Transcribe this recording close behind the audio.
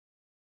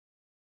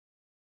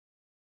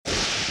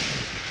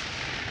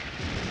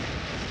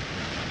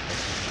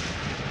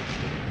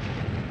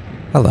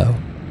Hello,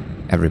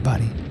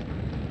 everybody.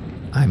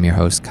 I'm your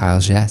host, Kyle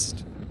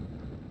Gest.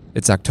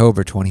 It's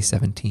October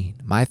 2017.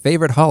 My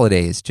favorite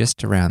holiday is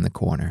just around the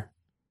corner.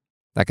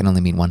 That can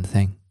only mean one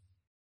thing.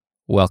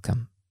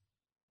 Welcome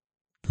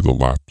to the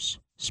Lapse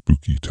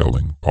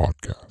SPOOKYTELLING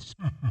Podcast.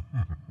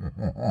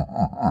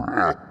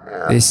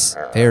 This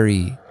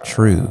very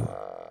true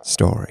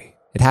story.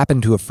 It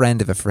happened to a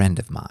friend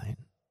of mine.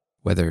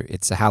 Whether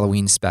it's a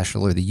Halloween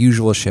special or the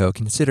usual show,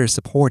 consider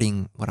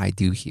supporting what I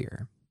do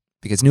here.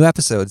 Because new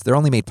episodes, they're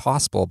only made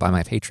possible by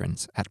my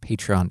patrons at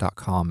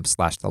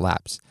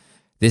patreon.com/thelapse.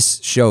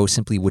 This show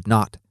simply would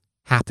not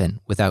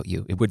happen without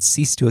you. It would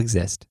cease to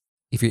exist.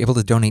 If you're able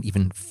to donate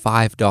even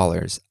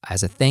 $5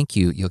 as a thank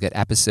you, you'll get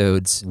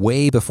episodes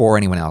way before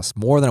anyone else,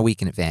 more than a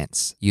week in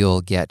advance. You'll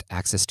get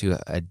access to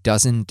a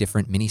dozen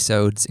different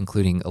minisodes,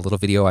 including a little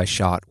video I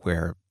shot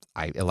where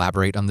I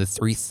elaborate on the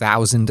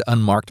 3,000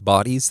 unmarked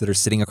bodies that are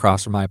sitting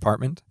across from my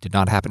apartment. Did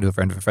not happen to a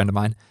friend of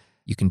mine.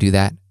 You can do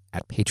that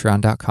at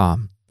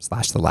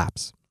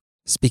patreon.com/thelapse.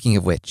 Speaking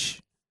of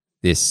which,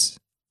 this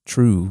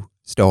true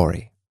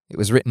story, it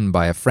was written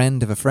by a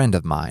friend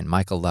of mine,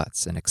 Michael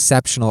Lutz, an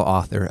exceptional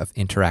author of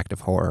interactive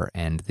horror,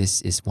 and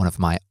this is one of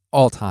my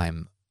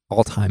all-time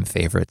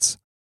favorites.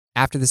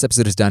 After this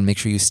episode is done, make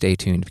sure you stay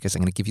tuned because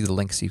I'm going to give you the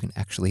link so you can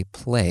actually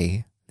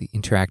play the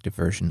interactive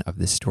version of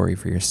this story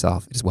for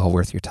yourself. It is well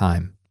worth your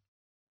time.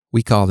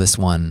 We call this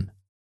one,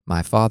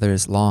 My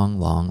Father's Long,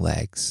 Long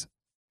Legs.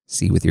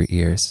 See with your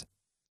ears.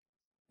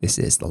 This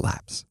is The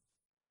Lapse.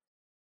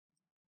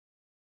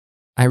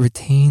 I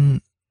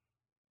retain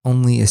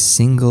only a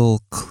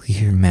single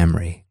clear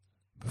memory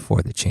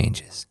before the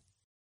changes.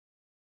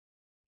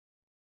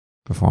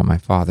 Before my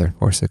father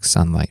forsook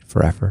sunlight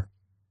forever.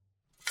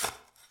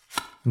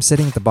 I'm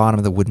sitting at the bottom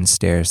of the wooden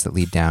stairs that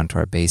lead down to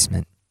our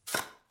basement.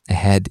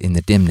 Ahead in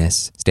the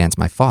dimness stands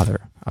my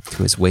father, up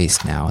to his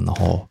waist now in the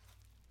hole.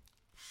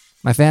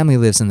 My family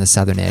lives on the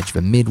southern edge of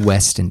a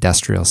Midwest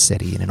industrial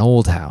city in an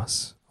old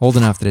house, old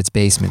enough that its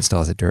basement still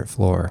has a dirt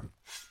floor.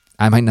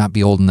 I might not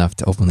be old enough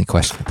to openly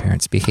question a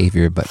parent's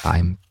behavior, but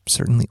I'm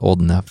certainly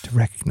old enough to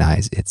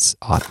recognize its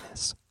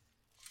oddness.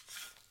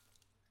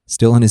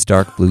 Still in his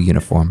dark blue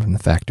uniform from the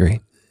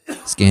factory,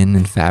 skin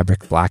and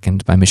fabric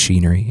blackened by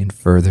machinery and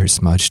further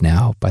smudged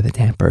now by the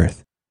damp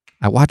earth,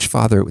 I watch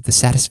Father with the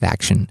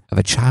satisfaction of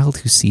a child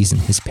who sees in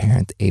his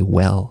parent a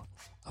well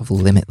of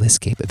limitless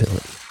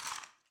capability.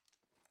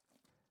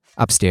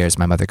 Upstairs,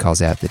 my mother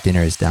calls out that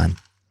dinner is done.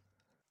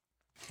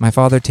 My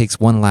father takes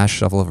one last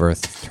shovel of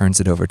earth, turns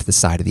it over to the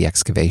side of the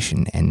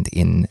excavation, and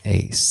in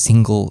a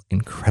single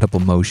incredible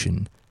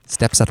motion,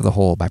 steps out of the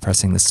hole by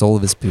pressing the sole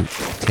of his boot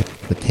to the tip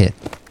of the pit,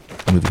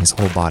 moving his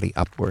whole body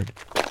upward.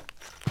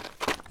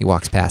 He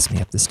walks past me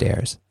up the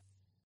stairs.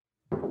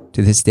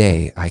 To this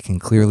day, I can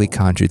clearly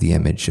conjure the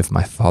image of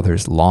my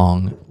father's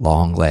long,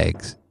 long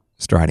legs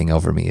striding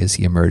over me as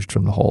he emerged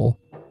from the hole.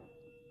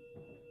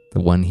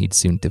 The one he'd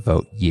soon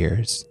devote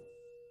years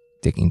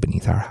digging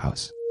beneath our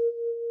house.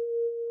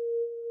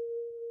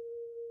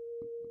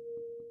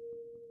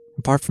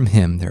 Apart from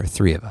him, there are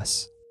three of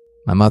us: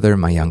 my mother,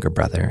 my younger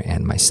brother,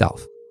 and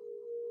myself.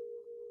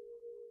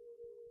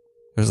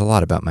 There's a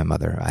lot about my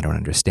mother I don't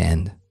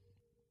understand.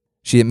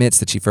 She admits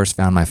that she first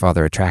found my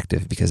father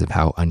attractive because of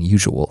how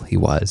unusual he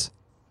was.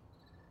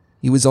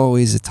 He was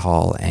always a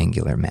tall,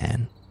 angular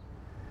man,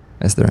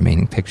 as the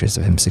remaining pictures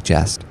of him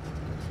suggest.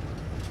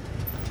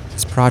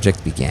 This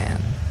project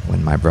began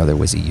when my brother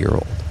was a year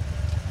old.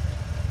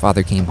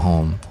 Father came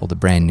home, pulled a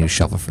brand new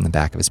shovel from the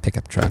back of his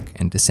pickup truck,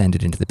 and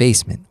descended into the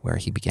basement where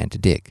he began to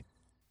dig.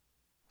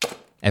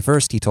 At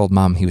first, he told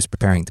Mom he was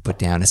preparing to put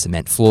down a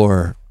cement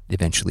floor,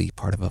 eventually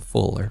part of a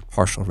full or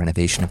partial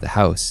renovation of the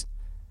house.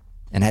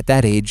 And at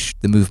that age,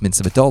 the movements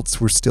of adults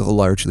were still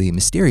largely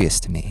mysterious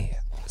to me,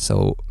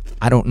 so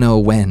I don't know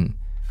when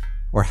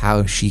or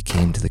how she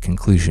came to the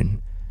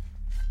conclusion,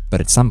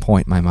 but at some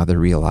point my mother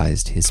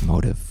realized his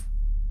motive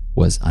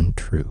was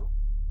untrue.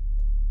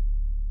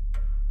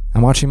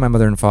 I'm watching my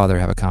mother and father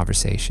have a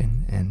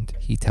conversation, and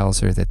he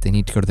tells her that they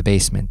need to go to the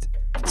basement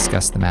to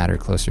discuss the matter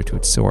closer to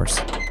its source.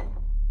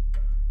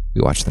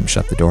 We watch them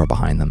shut the door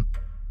behind them.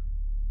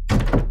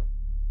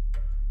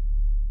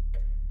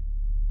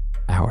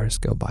 Hours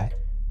go by.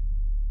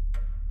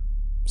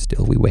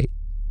 Still we wait.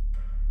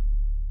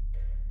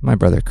 My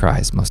brother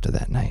cries most of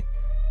that night.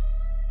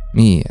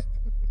 Me,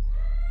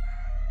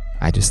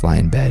 I just lie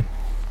in bed,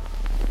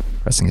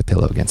 pressing a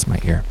pillow against my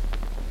ear.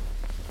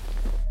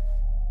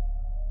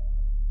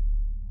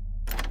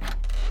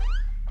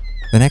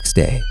 The next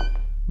day,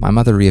 my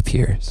mother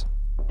reappears,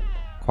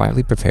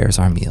 quietly prepares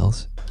our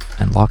meals,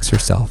 and locks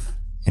herself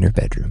in her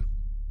bedroom.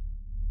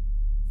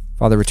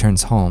 Father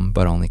returns home,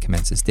 but only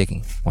commences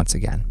digging once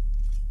again.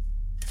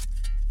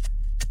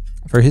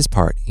 For his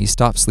part, he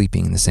stopped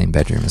sleeping in the same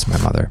bedroom as my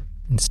mother,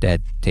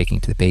 instead taking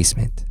to the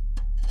basement,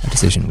 a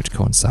decision which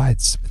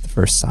coincides with the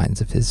first signs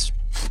of his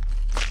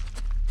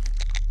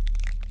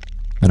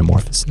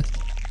metamorphosis.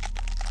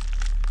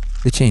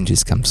 The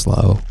changes come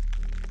slow,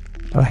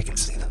 but I can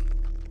see them.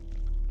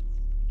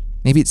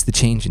 Maybe it's the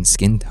change in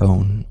skin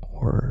tone,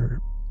 or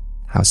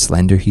how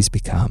slender he's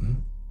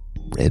become.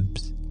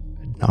 ribs,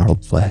 and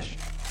gnarled flesh.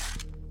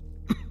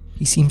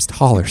 He seems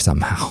taller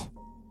somehow,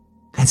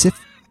 as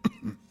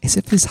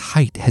if his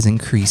height has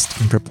increased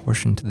in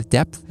proportion to the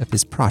depth of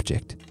his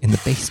project in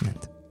the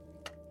basement.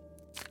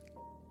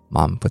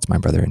 Mom puts my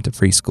brother into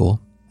preschool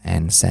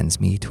and sends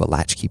me to a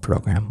latchkey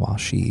program while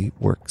she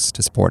works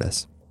to support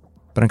us.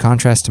 But in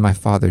contrast to my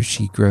father,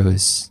 she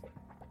grows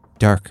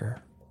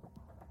darker,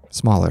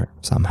 smaller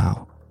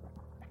somehow.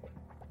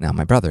 Now,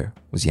 my brother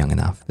was young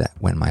enough that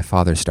when my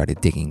father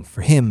started digging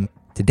for him,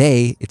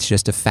 today it's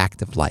just a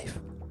fact of life.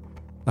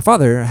 My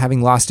father,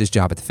 having lost his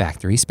job at the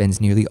factory,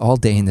 spends nearly all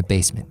day in the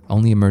basement,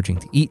 only emerging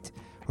to eat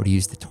or to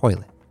use the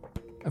toilet.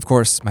 Of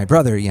course, my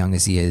brother, young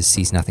as he is,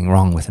 sees nothing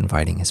wrong with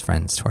inviting his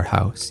friends to our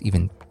house,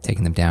 even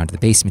taking them down to the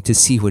basement to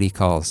see what he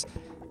calls,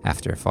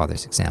 after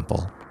father's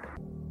example,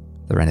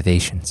 the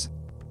renovations.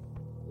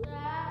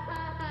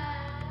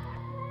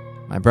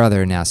 My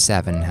brother, now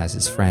 7, has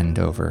his friend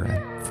over,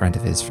 a friend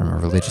of his from a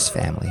religious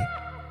family.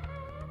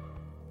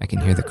 I can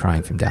hear the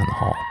crying from down the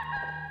hall.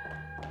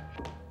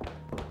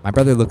 My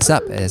brother looks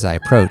up as I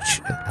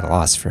approach, at a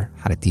loss for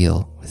how to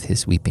deal with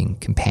his weeping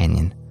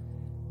companion.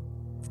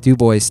 The 2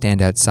 boys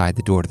stand outside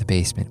the door to the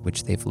basement,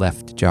 which they've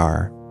left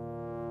ajar.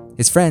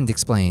 His friend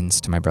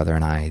explains to my brother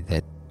and I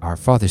that our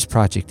father's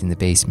project in the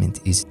basement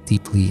is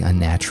deeply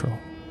unnatural.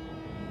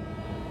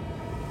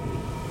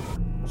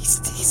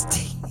 He's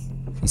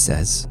He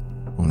says,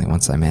 only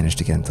once I manage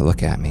to get him to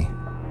look at me.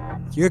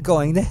 You're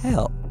going to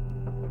hell.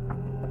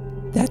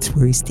 That's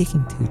where he's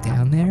digging to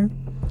down there.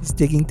 He's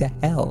digging to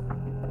hell.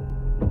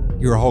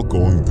 You're all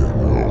going to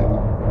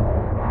hell.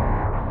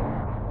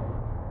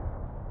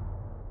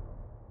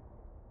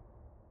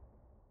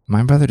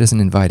 My brother doesn't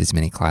invite as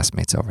many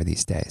classmates over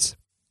these days.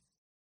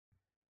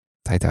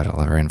 I doubt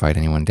I'll ever invite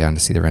anyone down to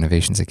see the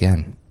renovations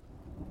again.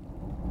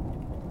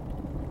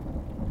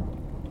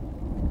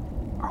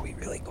 Are we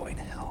really going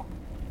to hell?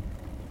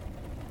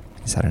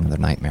 He's had another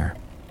nightmare.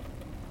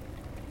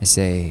 I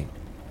say,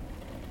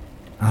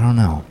 I don't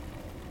know.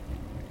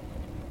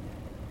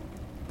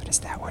 But is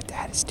that where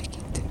Dad is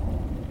sticking to?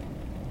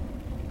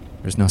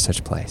 There's no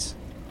such place.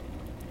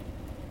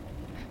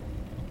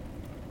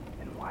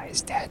 And why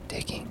is Dad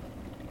digging?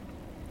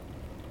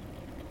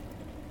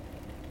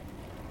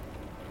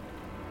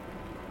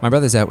 My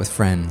brother's out with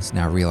friends,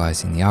 now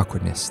realizing the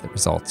awkwardness that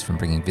results from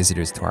bringing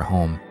visitors to our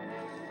home.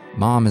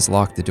 Mom has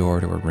locked the door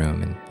to her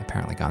room and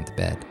apparently gone to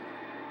bed.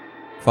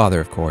 Father,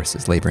 of course,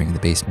 is laboring in the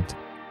basement.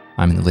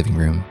 I'm in the living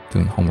room,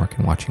 doing homework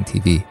and watching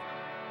TV.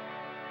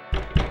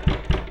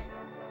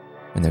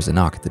 When there's a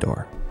knock at the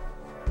door.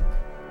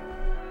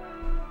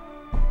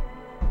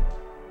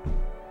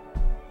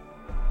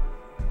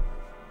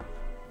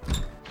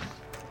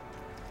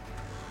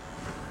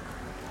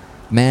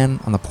 The man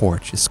on the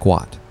porch is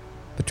squat,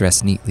 but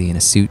dressed neatly in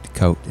a suit,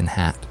 coat, and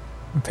hat,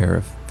 a pair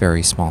of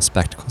very small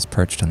spectacles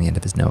perched on the end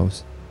of his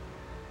nose.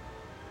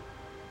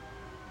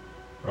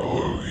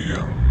 Hello,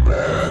 young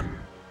man.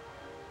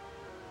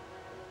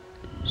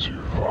 Is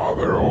your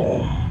father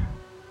home?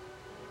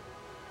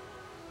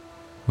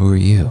 Who are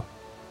you?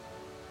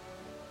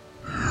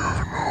 You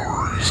have no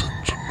reason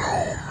to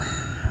know me.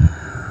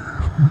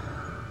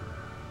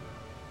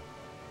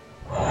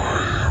 I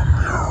am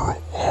your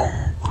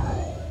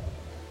uncle.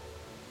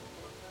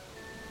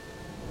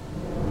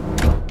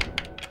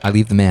 I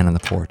leave the man on the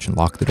porch and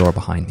lock the door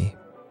behind me.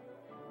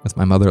 With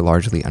my mother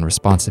largely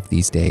unresponsive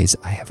these days,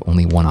 I have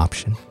only one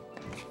option.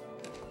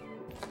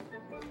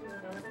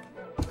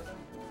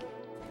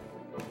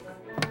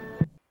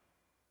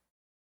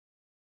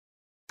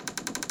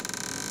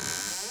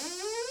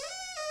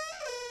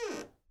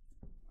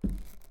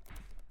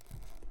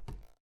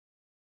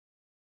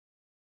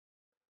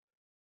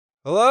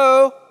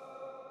 Hello?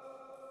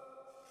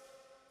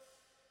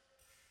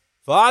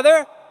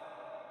 Father?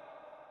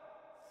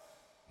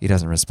 He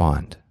doesn't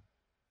respond,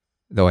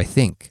 though I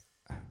think,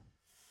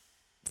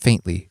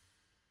 faintly,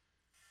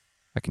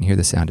 I can hear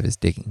the sound of his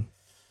digging.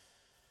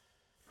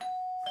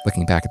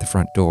 Looking back at the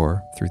front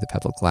door through the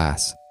pebbled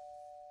glass,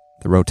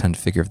 the rotund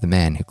figure of the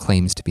man who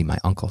claims to be my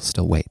uncle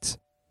still waits.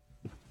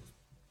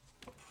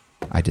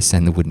 I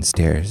descend the wooden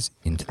stairs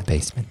into the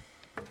basement.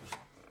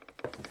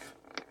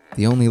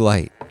 The only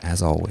light,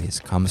 as always,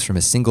 comes from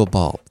a single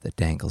bulb that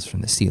dangles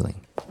from the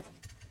ceiling.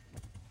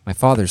 My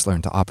father's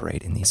learned to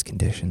operate in these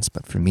conditions,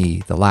 but for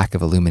me, the lack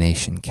of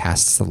illumination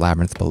casts the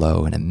labyrinth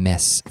below in a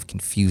mess of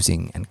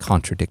confusing and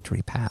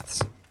contradictory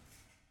paths.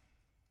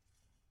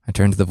 I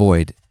turn to the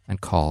void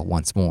and call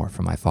once more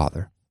for my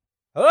father.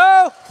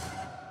 Hello?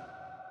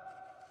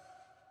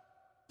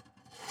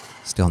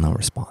 Still no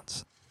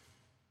response.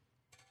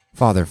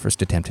 Father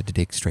first attempted to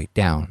dig straight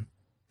down,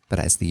 but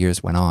as the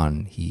years went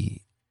on,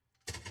 he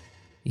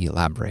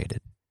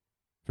elaborated.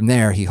 From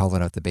there, he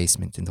hollowed out the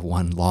basement into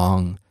one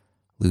long,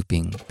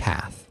 looping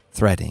path,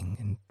 threading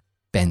and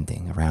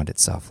bending around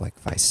itself like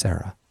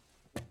viscera.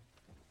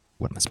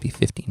 What must be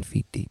 15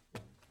 feet deep.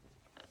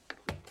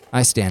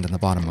 I stand on the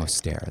bottommost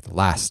stair, the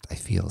last, I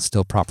feel,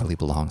 still properly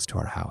belongs to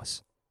our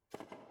house.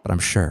 But I'm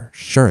sure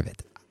of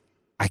it.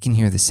 I can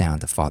hear the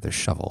sound of Father's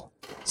shovel,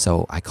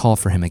 so I call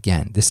for him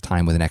again, this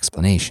time with an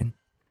explanation,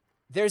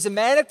 There's a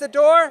man at the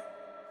door?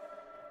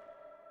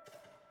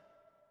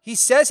 He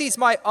says he's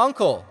my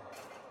uncle.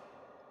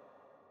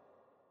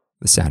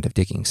 The sound of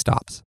digging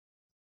stops.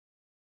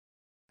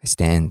 I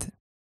stand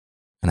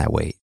and I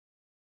wait.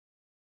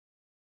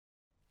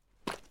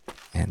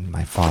 And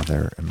my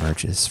father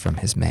emerges from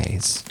his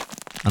maze,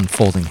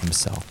 unfolding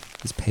himself,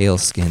 his pale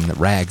skin, the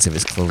rags of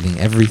his clothing,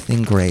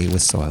 everything gray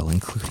with soil,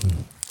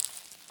 including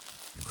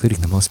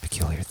the most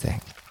peculiar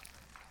thing.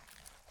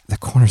 The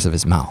corners of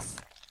his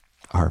mouth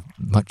are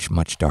much,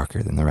 much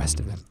darker than the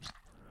rest of him.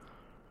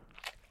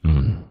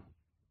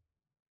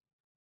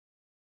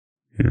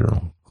 Your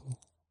uncle.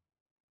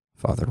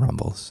 Father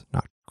rumbles,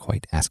 not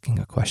quite asking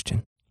a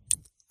question.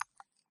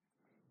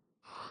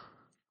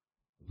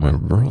 My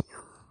brother.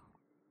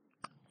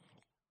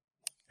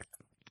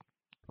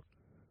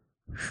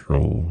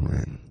 Show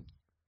me.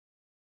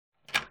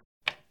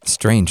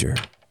 Stranger,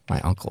 my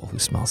uncle who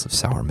smells of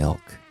sour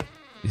milk,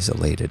 is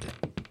elated.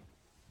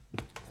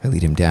 I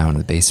lead him down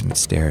the basement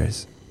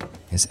stairs.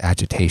 His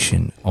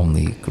agitation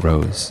only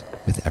grows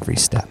with every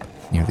step,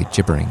 nearly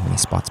gibbering when he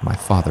spots my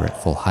father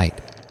at full height.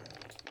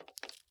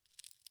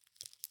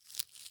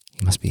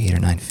 He must be 8 or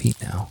 9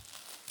 feet now.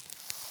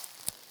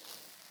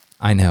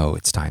 I know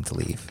it's time to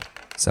leave,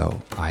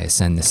 so I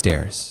ascend the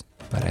stairs,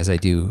 but as I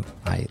do,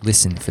 I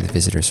listen for the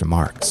visitor's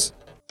remarks.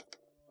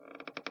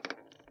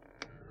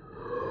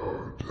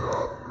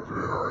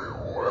 Very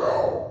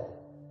well.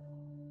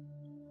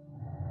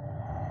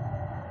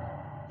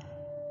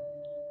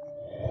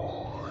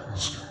 All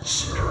things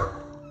considered.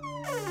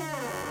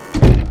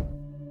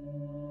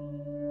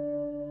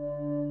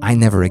 I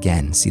never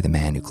again see the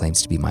man who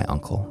claims to be my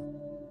uncle,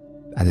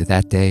 either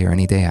that day or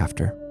any day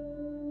after.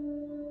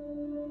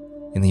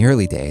 In the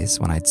early days,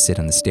 when I'd sit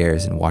on the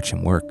stairs and watch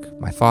him work,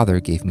 my father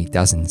gave me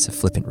dozens of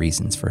flippant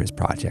reasons for his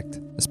project.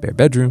 A spare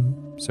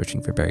bedroom,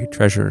 searching for buried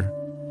treasure,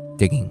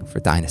 digging for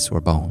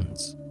dinosaur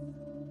bones.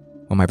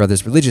 When my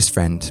brother's religious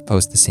friend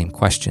posed the same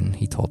question,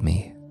 he told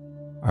me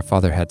our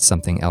father had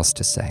something else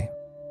to say.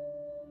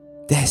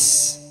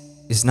 This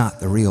is not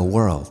the real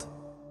world.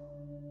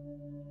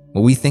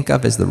 What we think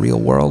of as the real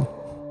world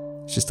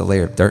is just a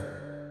layer of dirt,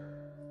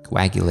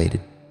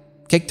 coagulated,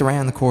 caked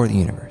around the core of the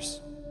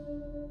universe.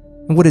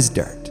 And what is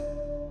dirt?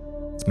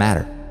 It's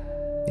matter,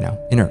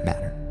 inert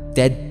matter,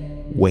 dead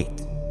weight,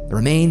 the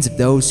remains of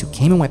those who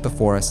came and went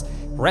before us,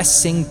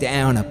 pressing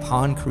down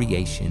upon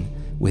creation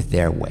with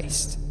their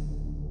waste.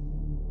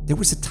 There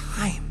was a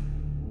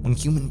time when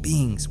human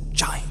beings were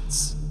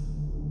giants.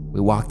 We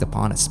walked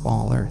upon a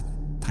small earth,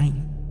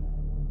 tiny.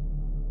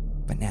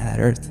 But now that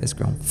earth has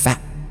grown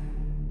fat,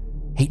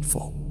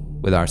 hateful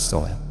with our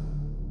soil.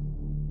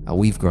 Now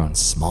we've grown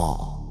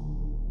small.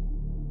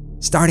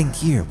 Starting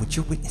here, what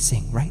you're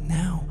witnessing right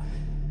now,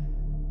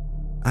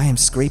 I am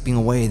scraping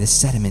away the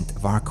sediment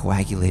of our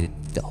coagulated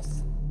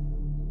filth.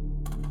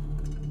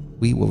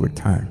 We will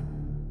return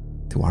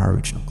to our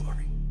original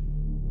glory.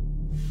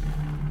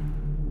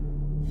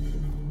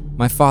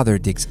 My father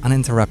digs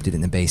uninterrupted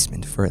in the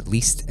basement for at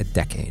least a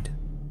decade.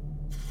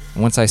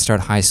 And once I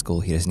start high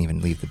school, he doesn't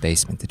even leave the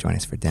basement to join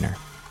us for dinner.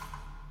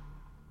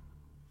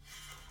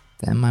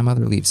 Then my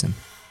mother leaves him.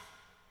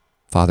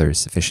 Father is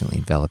sufficiently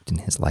enveloped in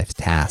his life's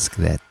task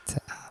that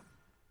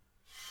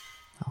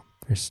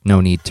there's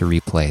no need to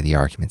replay the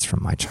arguments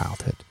from my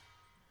childhood.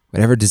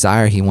 Whatever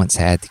desire he once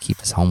had to keep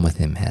us home with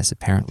him has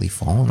apparently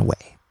fallen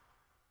away,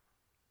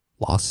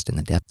 lost in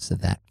the depths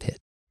of that pit.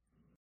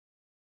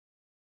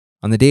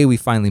 On the day we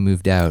finally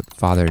moved out,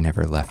 Father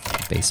never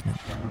left the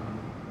basement.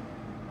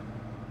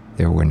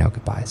 There were no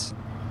goodbyes.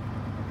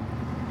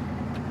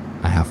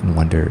 I often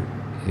wonder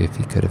if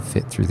he could have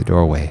fit through the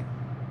doorway.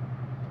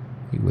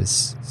 He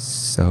was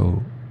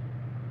so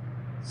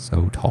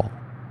tall.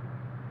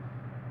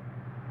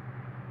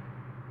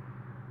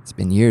 It's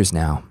been years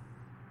now.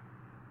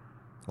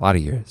 A lot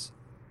of years.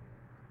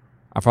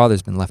 Our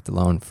father's been left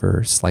alone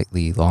for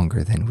slightly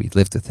longer than we'd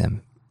lived with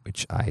him,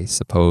 which I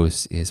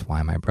suppose is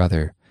why my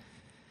brother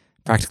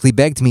practically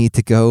begged me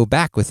to go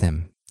back with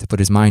him, to put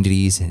his mind at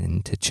ease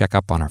and to check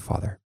up on our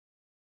father.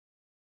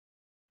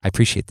 I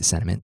appreciate the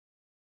sentiment,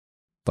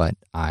 but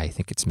I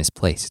think it's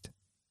misplaced.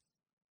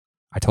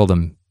 I told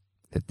him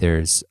that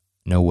there's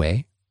no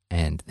way,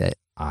 and that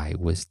I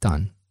was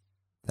done,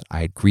 that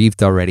I had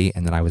grieved already,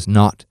 and that I was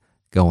not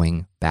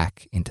going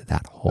back into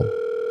that hole.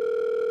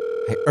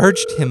 I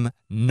urged him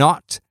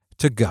not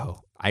to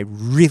go. I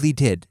really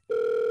did.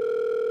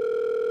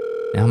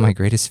 Now my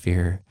greatest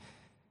fear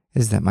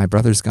is that my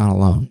brother's gone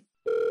alone.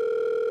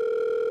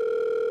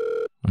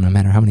 No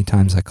matter how many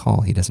times I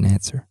call, he doesn't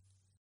answer.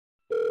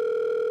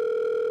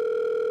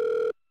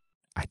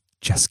 I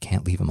just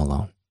can't leave him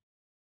alone.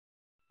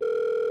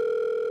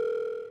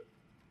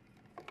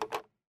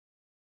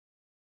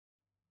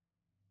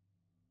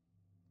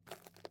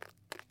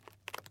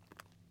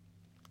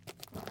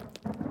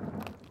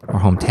 Our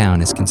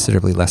hometown is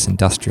considerably less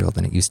industrial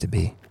than it used to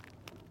be.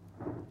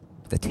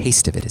 The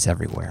taste of it is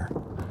everywhere,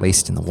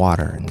 laced in the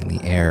water and in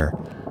the air.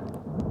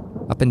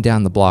 Up and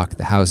down the block,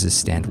 the houses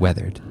stand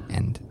weathered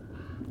and,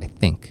 I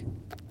think,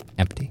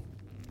 empty.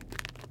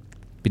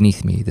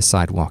 Beneath me, the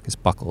sidewalk is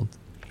buckled,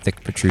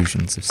 thick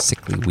protrusions of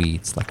sickly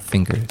weeds like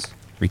fingers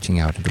reaching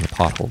out into the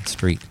potholed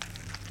street.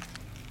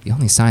 The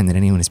only sign that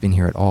anyone has been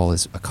here at all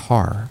is a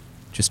car,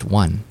 just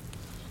one.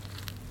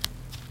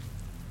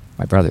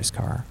 My brother's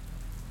car,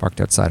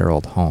 parked outside our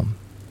old home.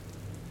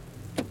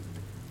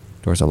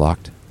 Doors are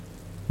locked,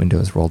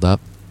 windows rolled up.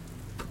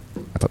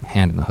 I put my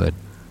hand in the hood.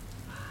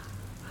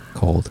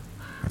 Cold.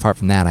 Apart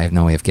from that, I have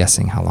no way of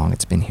guessing how long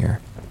it's been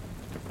here.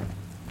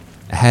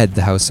 Ahead,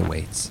 the house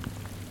awaits.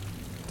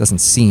 Doesn't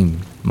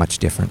seem much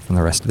different from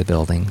the rest of the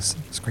buildings,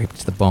 scraped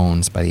to the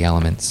bones by the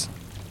elements.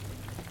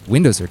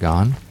 Windows are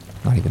gone,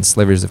 not even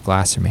slivers of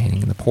glass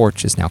remaining, and the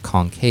porch is now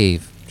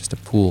concave, just a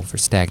pool for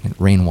stagnant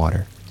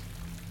rainwater.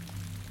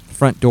 The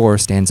front door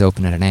stands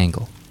open at an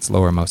angle, its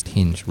lowermost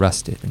hinge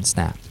rusted and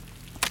snapped.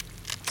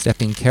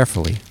 Stepping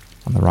carefully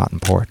on the rotten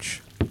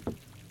porch,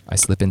 I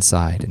slip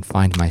inside and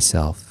find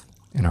myself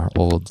in our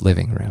old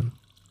living room.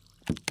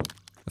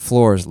 The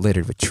floor is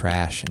littered with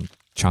trash and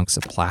chunks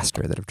of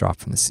plaster that have dropped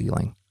from the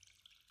ceiling.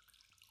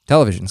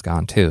 Television's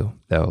gone too,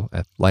 though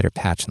a lighter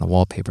patch in the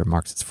wallpaper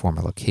marks its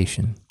former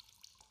location.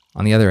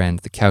 On the other end,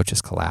 the couch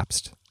has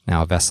collapsed,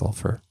 now a vessel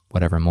for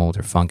whatever mold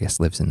or fungus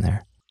lives in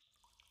there.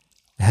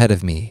 Ahead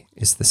of me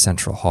is the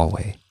central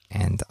hallway,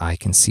 and I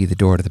can see the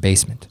door to the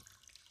basement.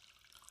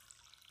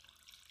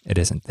 It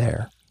isn't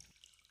there.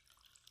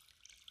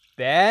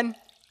 Ben?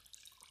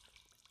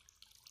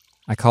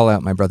 I call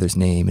out my brother's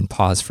name and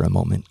pause for a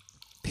moment,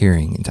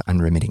 peering into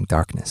unremitting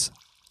darkness.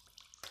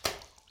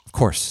 Of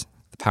course,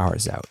 the power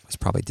is out. It was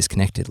probably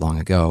disconnected long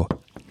ago.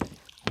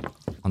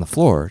 On the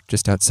floor,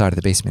 just outside of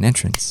the basement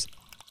entrance,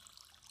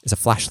 is a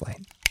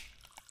flashlight.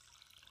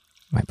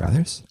 My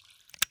brother's?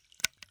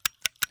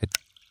 It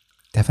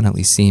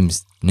definitely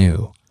seems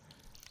new.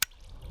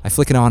 I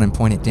flick it on and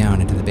point it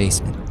down into the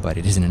basement, but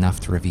it isn't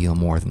enough to reveal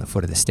more than the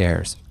foot of the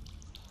stairs.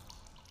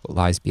 What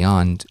lies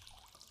beyond,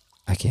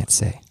 I can't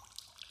say.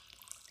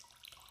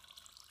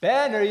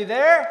 Ben, are you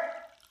there?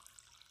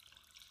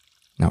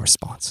 No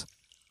response.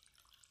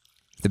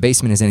 If the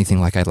basement is anything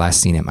like I'd last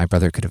seen it, my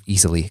brother could have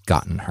easily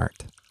gotten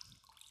hurt.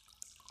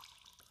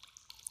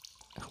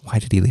 Why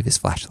did he leave his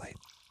flashlight?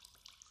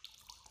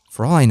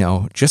 For all I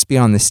know, just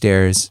beyond the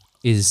stairs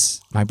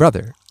is my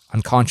brother,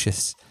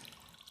 unconscious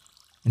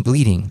and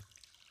bleeding.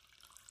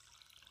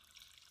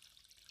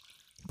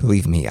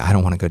 Believe me, I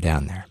don't want to go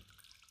down there.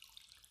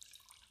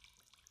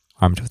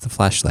 Armed with the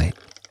flashlight,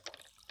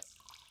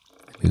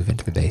 I move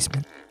into the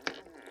basement.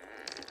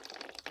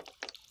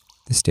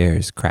 The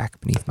stairs crack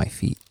beneath my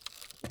feet.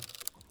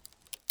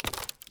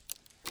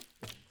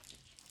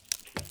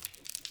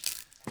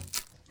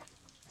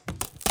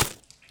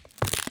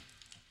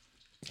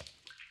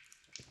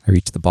 I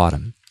reach the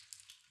bottom.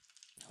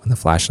 When the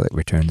flashlight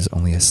returns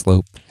only a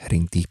slope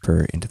heading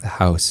deeper into the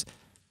house,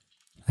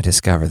 I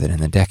discover that in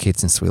the decades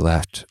since we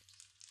left,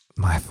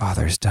 my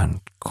father's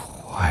done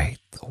quite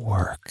the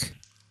work.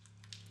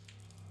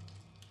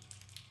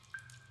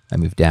 I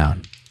move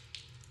down.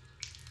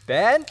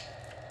 Ben?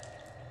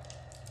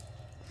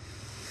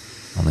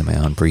 Only my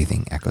own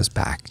breathing echoes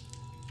back.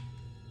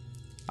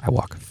 I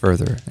walk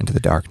further into the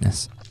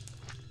darkness.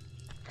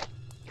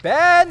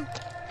 Ben?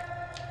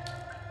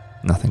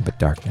 Nothing but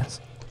darkness.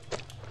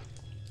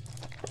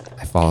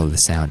 I follow the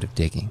sound of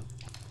digging.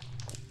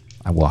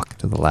 I walk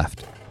to the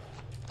left.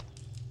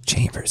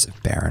 Chambers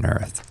of barren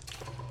earth.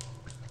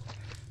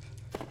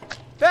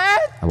 Ben?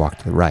 I walk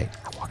to the right.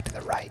 I walk to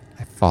the right.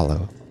 I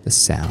follow the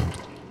sound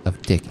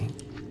of digging.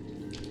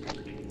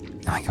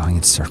 Am I going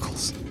in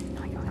circles?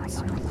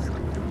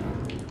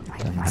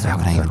 How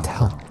can I even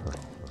tell?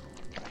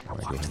 I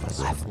walk to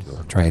the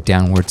left. Try a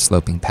downward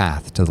sloping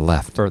path to the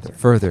left.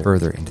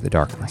 Further into the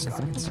darkness.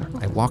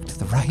 I walk to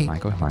the right. I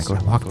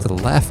walk to the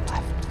left.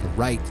 To the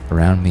right.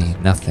 Around me,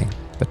 nothing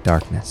but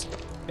darkness.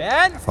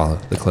 Ben? I follow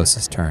the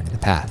closest turn in the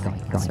path.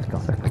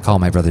 I call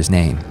my brother's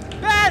name.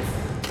 Ben!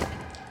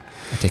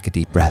 I take a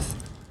deep breath.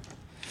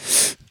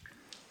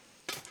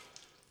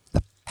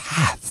 The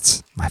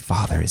paths my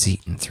father has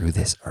eaten through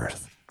this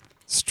earth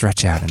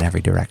stretch out in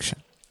every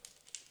direction.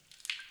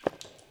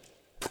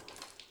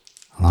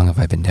 How long have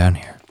I been down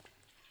here?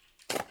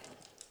 I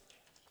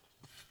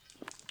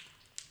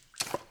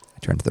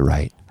turn to the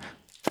right.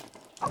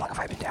 How long have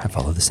I been down here? I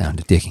follow the sound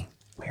of digging.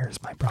 Where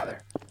is my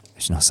brother?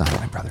 There's no sign of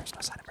my brother.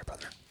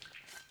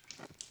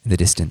 In the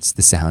distance,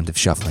 the sound of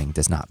shuffling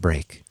does not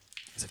break,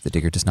 as if the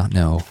digger does not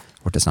know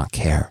or does not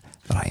care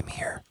that I am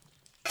here.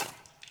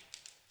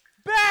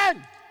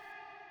 Ben!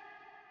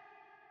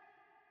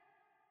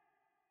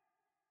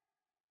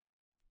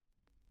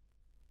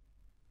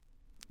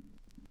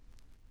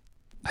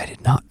 I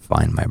did not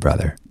find my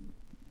brother.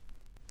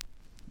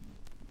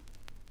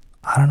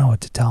 I don't know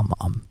what to tell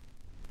Mom.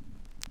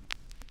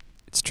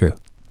 It's true.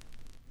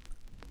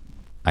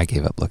 I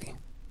gave up looking.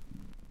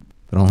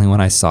 But only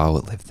when I saw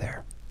what lived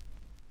there.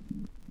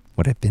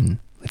 What had been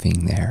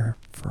living there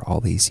for all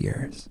these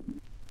years.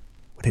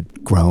 What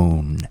had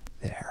grown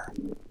there.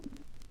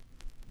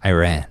 I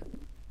ran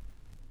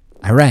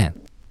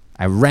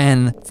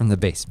from the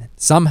basement.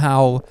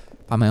 Somehow,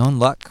 by my own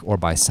luck or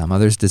by some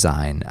other's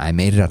design, I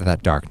made it out of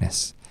that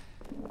darkness.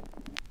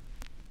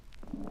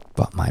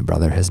 but my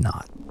brother has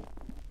not.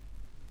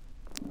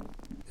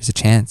 There's a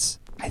chance,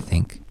 I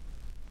think,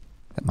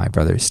 that my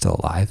brother is still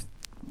alive.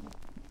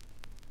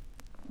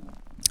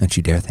 Don't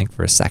you dare think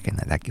for a second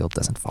that that guilt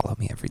doesn't follow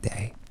me every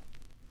day.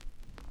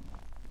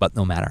 But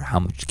no matter how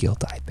much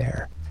guilt I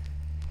bear,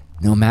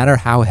 no matter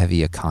how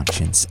heavy a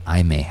conscience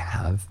I may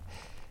have,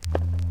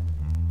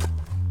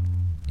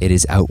 it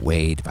is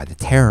outweighed by the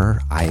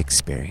terror I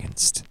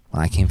experienced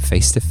when I came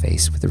face to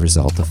face with the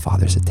result of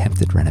Father's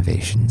attempted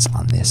renovations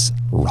on this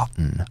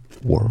rotten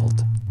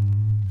world.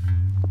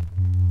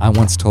 I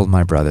once told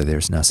my brother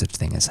there's no such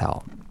thing as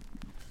hell.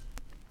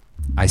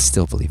 I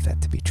still believe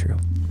that to be true.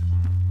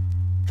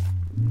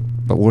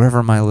 But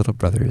wherever my little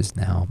brother is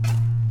now,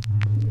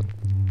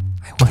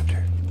 I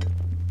wonder,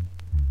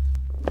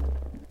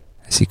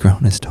 has he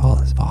grown as tall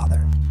as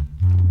Father?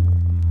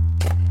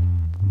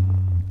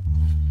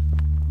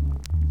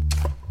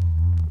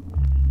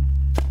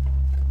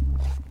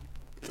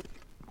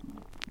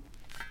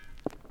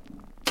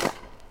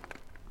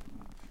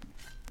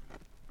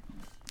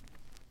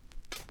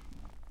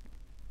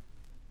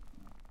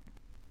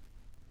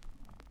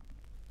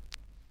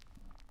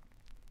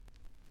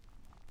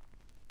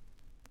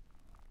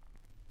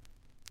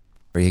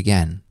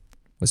 Again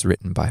was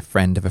written by a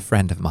friend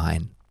of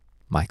mine,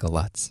 Michael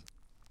Lutz.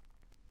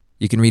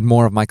 You can read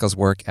more of Michael's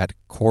work at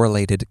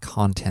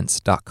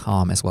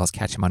correlatedcontents.com, as well as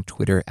catch him on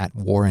Twitter at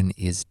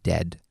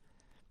WarrenIsDead.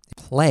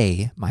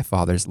 Play My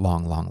Father's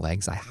Long, Long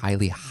Legs. I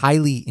highly,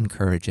 highly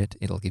encourage it.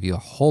 It'll give you a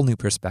whole new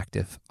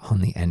perspective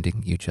on the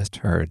ending you just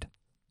heard.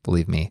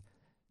 Believe me,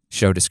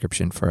 show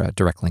description for a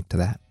direct link to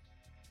that.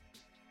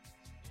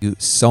 Thank you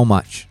so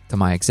much to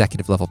my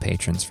executive level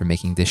patrons for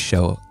making this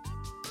show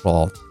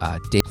all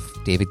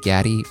David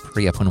Gaddy,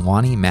 Priya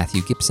Punwani,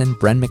 Matthew Gibson,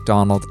 Bren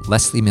McDonald,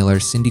 Leslie Miller,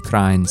 Cindy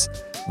Crines,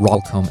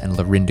 Rolcombe, and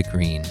Lorinda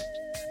Green.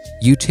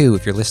 You too,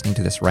 if you're listening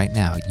to this right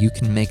now, you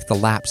can make The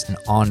Lapse an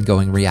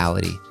ongoing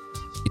reality.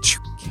 It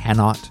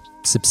cannot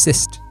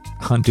subsist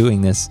on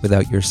doing this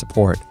without your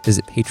support.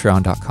 Visit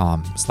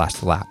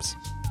patreon.com/thelapse.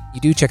 You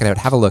do check it out.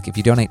 Have a look. If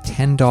you donate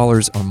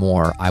 $10 or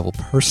more, I will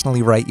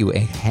personally write you a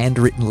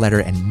handwritten letter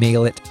and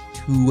mail it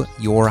to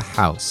your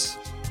house.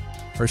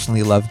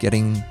 Personally love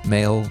getting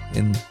mail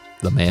in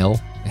the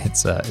mail.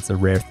 It's a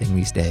rare thing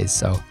these days,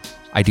 so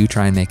I do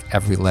try and make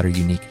every letter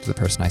unique to the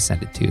person I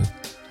send it to.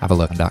 Have a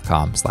look on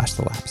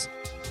 .com/thelapse.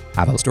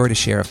 Have a story to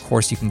share. Of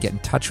course, you can get in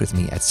touch with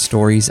me at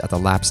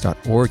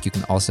stories@thelapse.org. You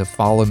can also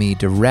follow me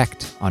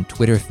direct on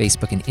Twitter,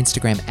 Facebook, and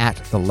Instagram at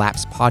The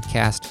Lapse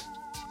Podcast.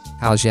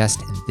 Pal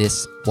Jest, and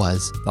this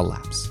was The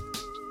Lapse.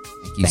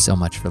 Thank you so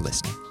much for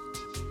listening.